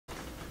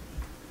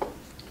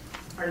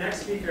Our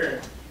next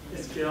speaker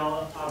is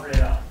Gil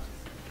Avriel.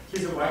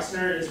 He's a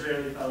Wexner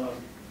Israel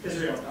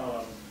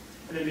Fellow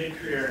and a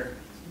mid-career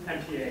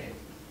MPA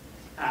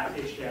at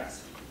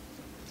HDS.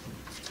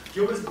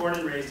 Gil was born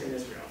and raised in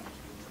Israel.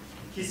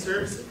 He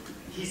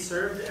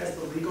served as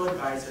the legal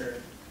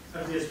advisor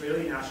of the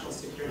Israeli National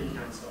Security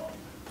Council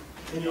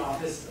in the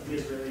office of the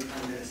Israeli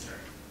Prime Minister.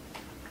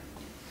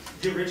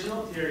 The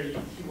original theory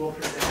he will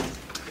present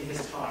in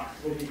his talk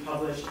will be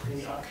published in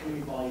the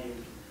upcoming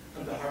volume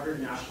of the Harvard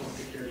National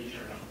Security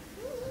Journal.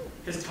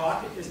 His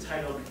talk is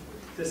titled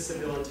The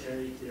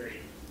Civilitary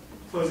Theory,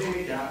 Closing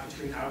the Gap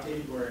Between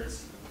Outdated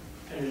Words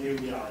and a New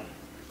Reality.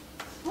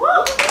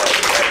 Woo!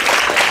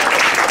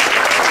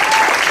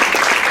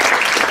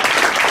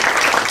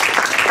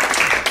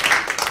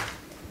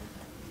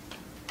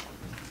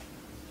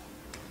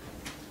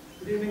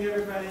 Good evening,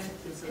 everybody.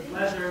 It's a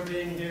pleasure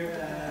being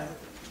here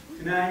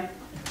tonight.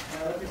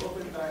 Let me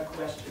open by a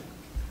question.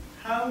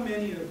 How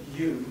many of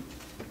you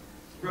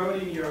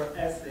wrote in your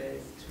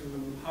essays to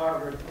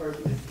Harvard or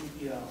to the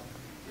CPL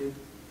if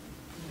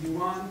you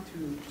want to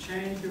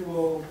change the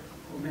world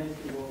or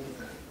make the world a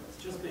better place?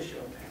 Just a show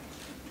of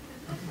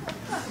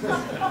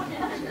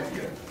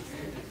hands.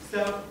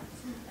 So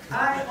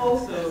I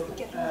also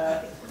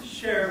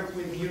share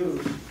with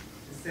you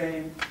the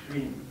same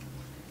dream.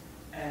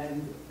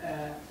 And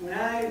when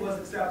I was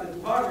accepted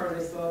to Harvard, I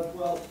thought,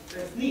 well,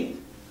 that's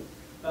neat,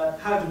 but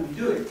how do we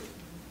do it?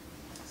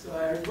 So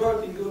I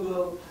wrote in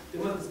Google, the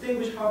most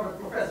distinguished Harvard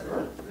professor,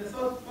 and I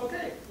thought,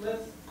 okay,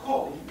 let's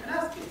call him and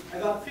ask him. I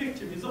got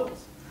 50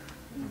 results.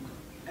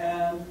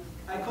 And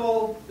I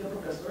called the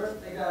professor,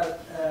 I got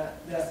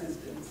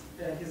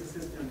his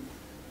assistant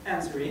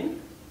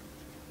answering,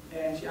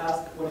 and she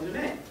asked, what is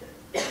your name?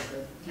 I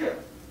said, here.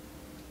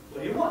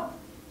 What do you want?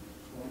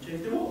 I want to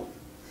change the world.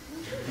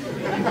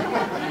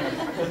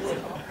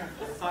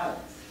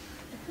 Silence.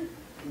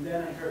 And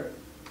then I heard,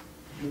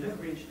 you have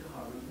reached the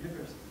Harvard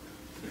University.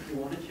 If you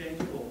want to change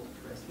the world,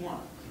 press 1.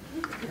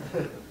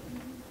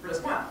 Press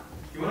 1.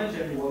 If you want to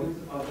change the world,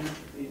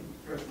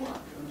 press 1. If you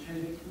want to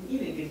change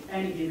it in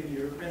any given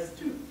year, press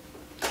 2.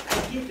 I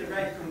keep the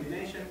right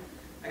combination.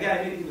 I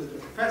got a meeting with the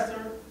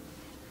professor.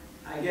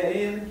 I get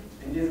in,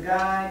 and this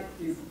guy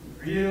is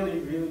really,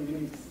 really,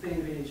 really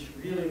distinguished,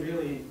 really,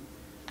 really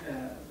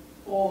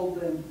old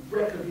and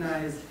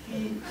recognized.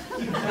 He's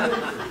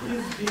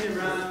been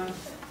around.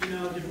 You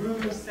know, the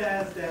rumor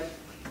says that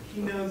he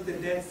knows the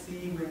Dead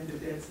Sea when the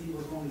Dead Sea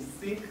was only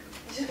sick.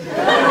 I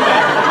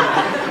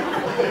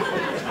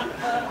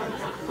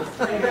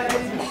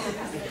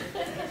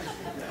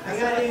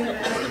got in and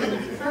asked him,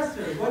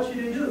 Professor, what should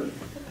I do?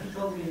 He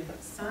told me,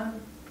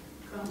 son,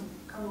 come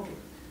over.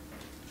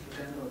 I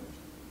bent over.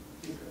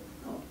 He said,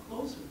 no,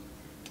 closer.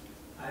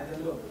 I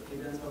bent over. He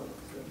bent over.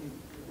 So he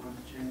wanted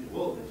to change the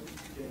world, but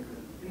he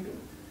couldn't think of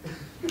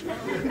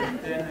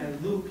it. Then I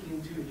looked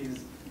into his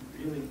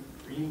really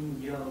green,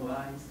 yellow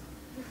eyes,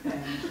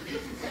 and he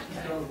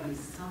told me,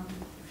 son,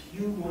 if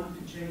you want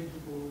to change the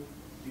world,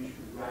 you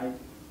should write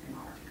an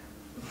article.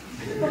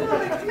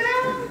 Like,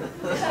 man!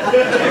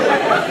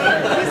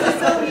 This is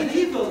so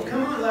medieval.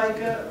 Come on, like,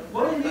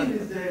 what do you mean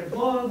is the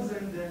blogs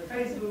and the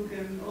Facebook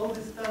and all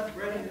this stuff,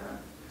 writing down.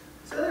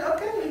 So,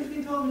 okay, if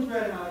he told me to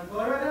write an article,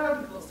 I write an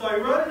article. So I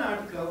wrote an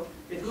article.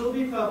 It will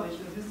be published,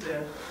 as you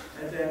said,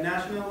 at the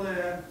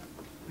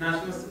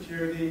National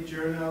Security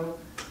Journal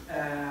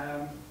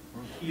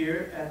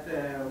here at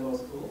the law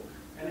school.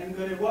 And I'm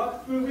going to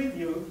walk through with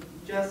you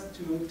just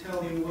to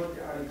tell you what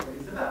the article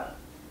is about.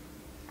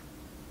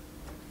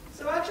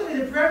 So actually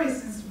the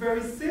premise is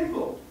very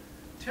simple.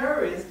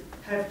 Terrorists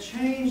have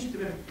changed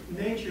the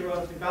nature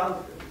of the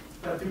battlefield,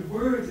 but the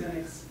words and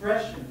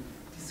expression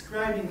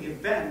describing the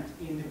event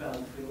in the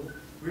battlefield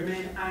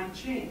remain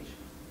unchanged.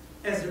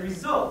 As a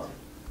result,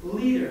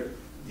 leader,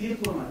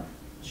 diplomat,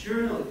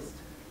 journalist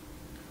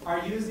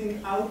are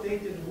using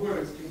outdated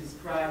words to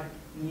describe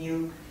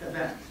new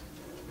events.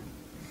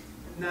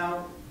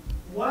 Now,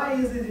 why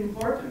is it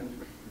important?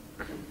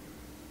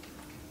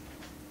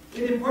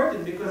 It's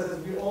important because, as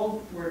we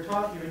all were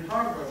taught here in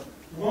Harvard,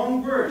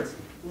 wrong words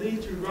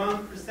lead to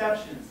wrong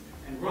perceptions,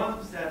 and wrong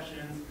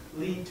perceptions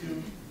lead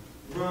to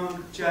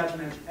wrong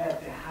judgment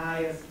at the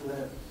highest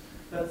level.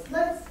 But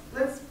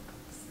let's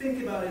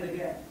think about it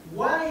again.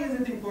 Why is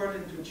it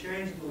important to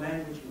change the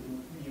language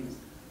we use?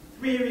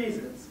 3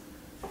 reasons.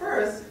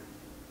 First,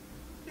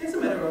 it's a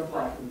matter of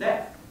life and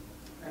death.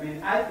 I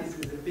mean, ISIS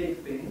is a big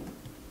thing,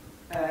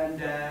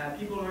 and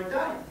people are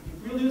dying.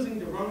 If we're using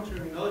the wrong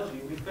terminology,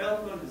 we fail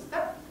to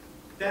understand,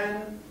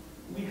 then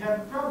we have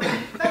a problem.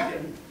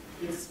 Second,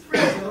 it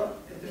spreads,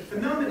 the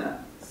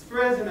phenomena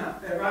spreads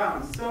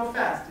around so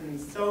fast in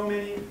so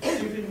many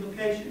different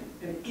locations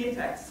and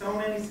impacts so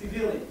many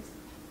civilians.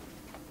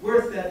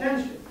 Worth the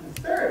attention. And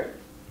third,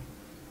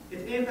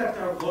 it impacts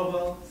our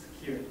global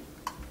security.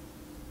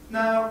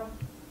 Now,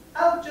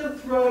 I'll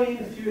just throw in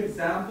a few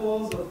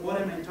examples of what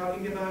am I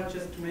talking about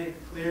just to make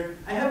it clear.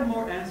 I have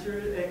more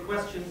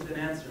questions than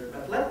answers,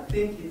 but let's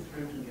think it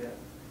through together.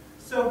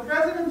 So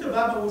President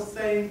Obama was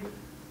saying,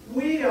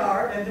 we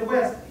are, and the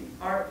West,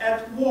 are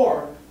at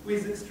war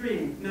with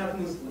extreme, not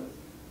Muslims.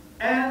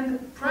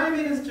 And Prime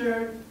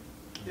Minister,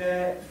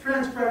 the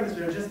French Prime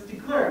Minister just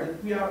declared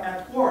that we are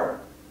at war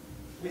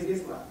with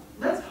Islam.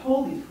 Let's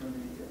hold it for a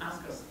minute and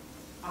ask us,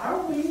 are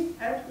we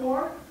at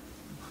war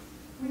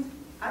with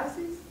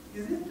ISIS?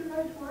 Is it the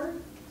right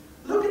word?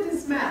 Look at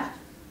this map.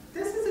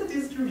 This is a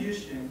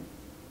distribution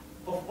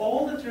of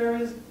all the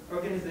terrorist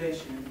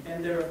organizations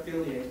and their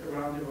affiliates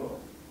around the world.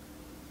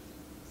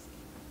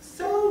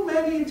 So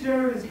many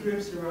terrorist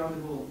groups around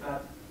the world,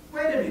 but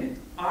wait a minute,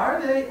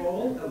 are they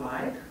all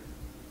alike?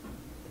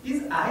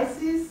 Is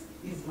ISIS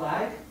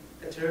like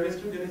a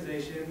terrorist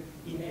organization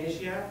in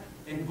Asia,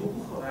 and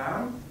Boko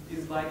Haram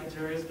is like a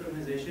terrorist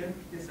organization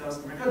in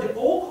South America? They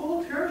all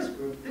call terrorist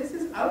group. This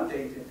is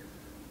outdated.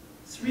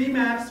 3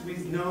 maps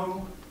with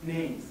no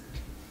names.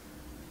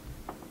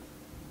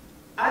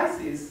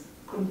 ISIS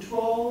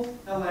controls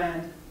a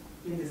land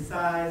in the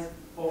size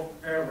of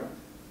Ireland.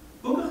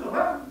 Boko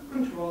Haram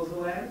controls a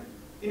land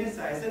in a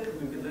size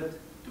equivalent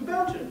to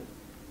Belgium.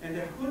 And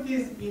the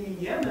Houthis in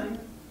Yemen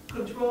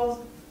controls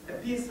a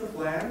piece of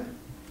land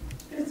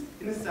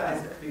in a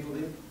size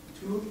equivalent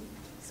to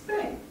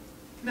Spain.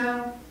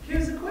 Now,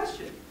 here's a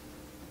question.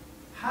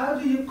 How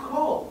do you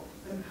call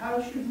and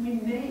how should we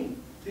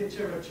name the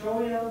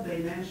territorial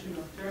dimension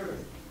of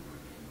terrorism?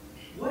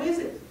 What is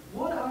it?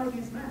 What are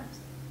these maps?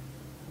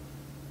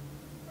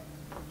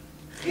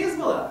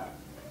 Hezbollah,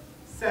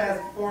 says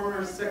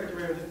former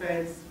Secretary of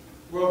Defense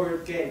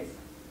Robert Gates,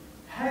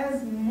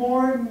 has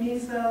more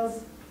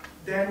missiles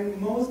than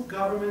most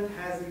government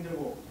has in the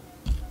world.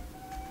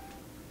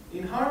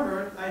 In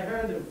Harvard, I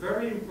heard a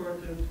very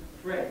important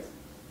phrase.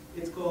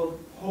 It's called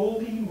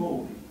holy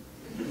moly.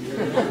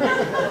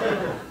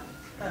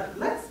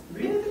 Let's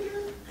read it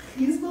again.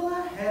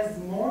 Hezbollah has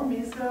more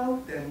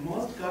missiles than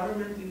most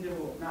government in the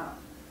world. Now,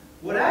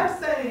 what I'm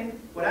saying,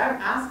 what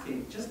I'm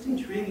asking, just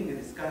intriguing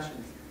the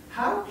discussions,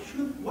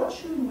 what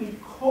should we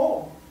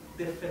call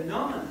the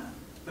phenomena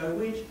by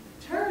which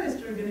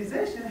terrorist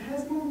organization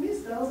has more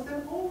missiles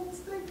than all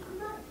states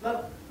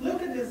combined?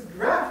 Look at this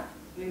graph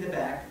in the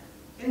back.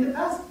 In the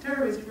past,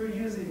 terrorists were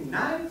using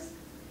knives,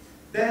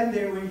 then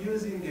they were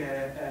using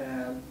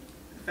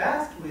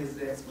fast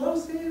with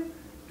explosive,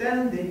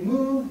 then they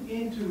moved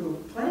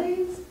into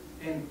planes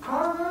and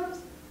car bombs,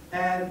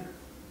 and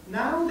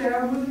now they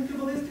are moving to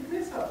ballistic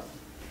missiles.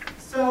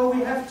 So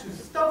we have to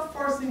stop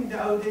forcing the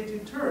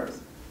outdated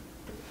terms,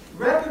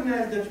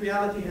 recognize that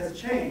reality has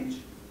changed,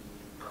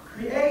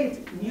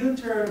 create new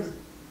terms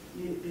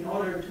in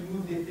order to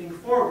move the thing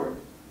forward,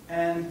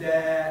 and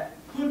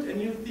put a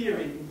new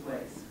theory in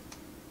place.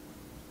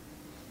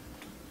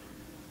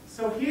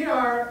 So here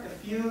are a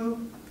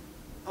few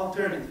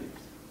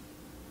alternatives.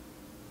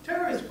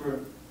 Terrorist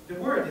group, the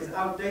word is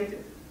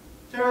outdated.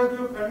 Terrorist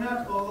groups are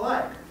not all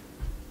alike.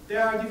 They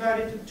are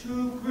divided into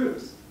 2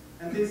 groups,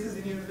 and this is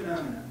a new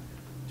phenomenon.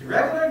 The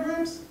regular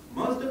groups,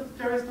 most of the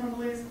terrorists on the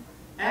list,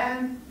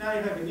 and now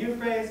you have a new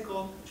phrase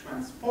called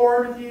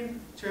transformative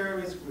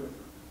terrorist group.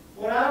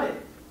 What are they?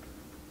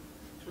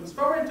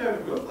 Transformative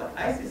terrorist groups like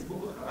ISIS,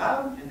 Boko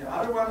Haram, and the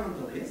other one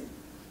on the list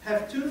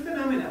have 2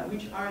 phenomena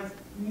which are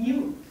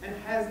new and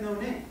has no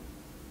name.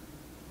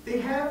 They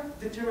have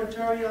the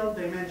territorial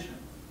dimension.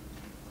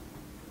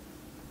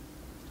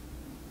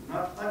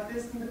 Not like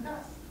this in the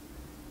past.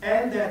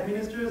 And that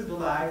administers the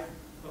life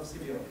of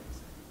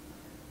civilians.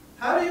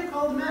 How do you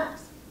call the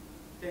maps?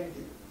 Thank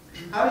you.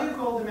 How do you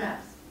call the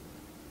maps?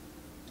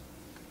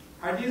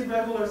 Are these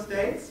regular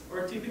states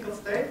or typical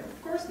state?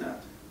 Of course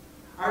not.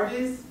 Are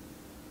these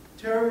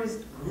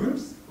terrorist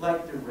groups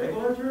like the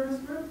regular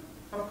terrorist group?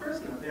 Of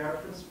course not. They are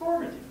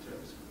transformative terrorist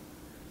groups.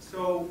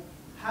 So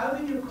how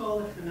do you call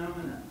a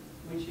phenomenon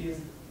which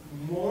is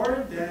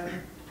more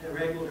than a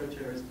regular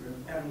terrorist group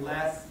and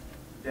less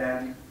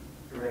than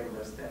a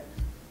regular state?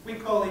 We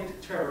call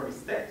it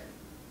terrorist state.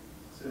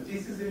 So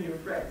this is a new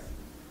phrase.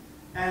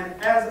 And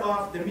as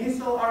of the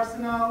missile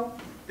arsenal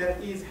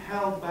that is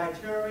held by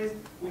terrorists,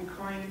 we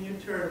coin a new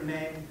term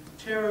named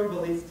terror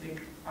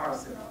ballistic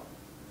arsenal.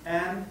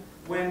 And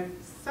when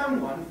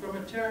someone from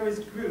a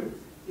terrorist group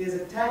is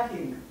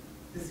attacking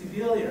the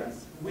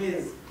civilians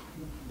with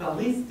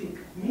ballistic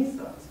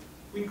missiles,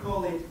 we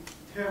call it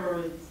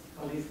terrorist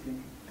ballistic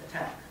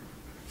attack.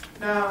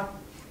 Now,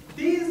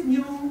 these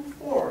new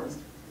forms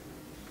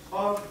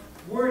of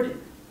wording,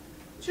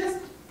 just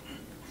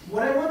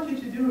what I want you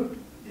to do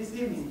this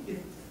evening is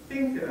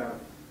think about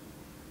it.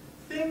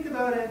 Think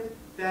about it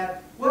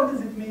that what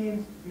does it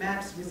mean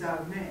maps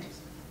without names?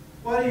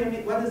 What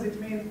does it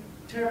mean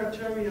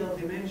territorial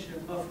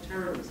dimension of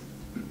terrorism?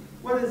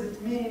 What does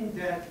it mean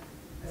that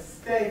a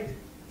state,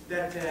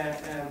 that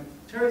a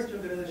terrorist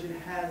organization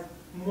has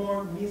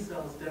more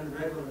missiles than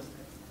regular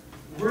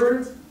states?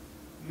 Words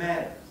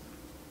matter.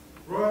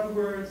 Wrong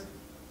words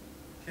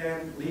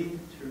can lead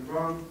to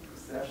wrong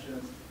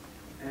perceptions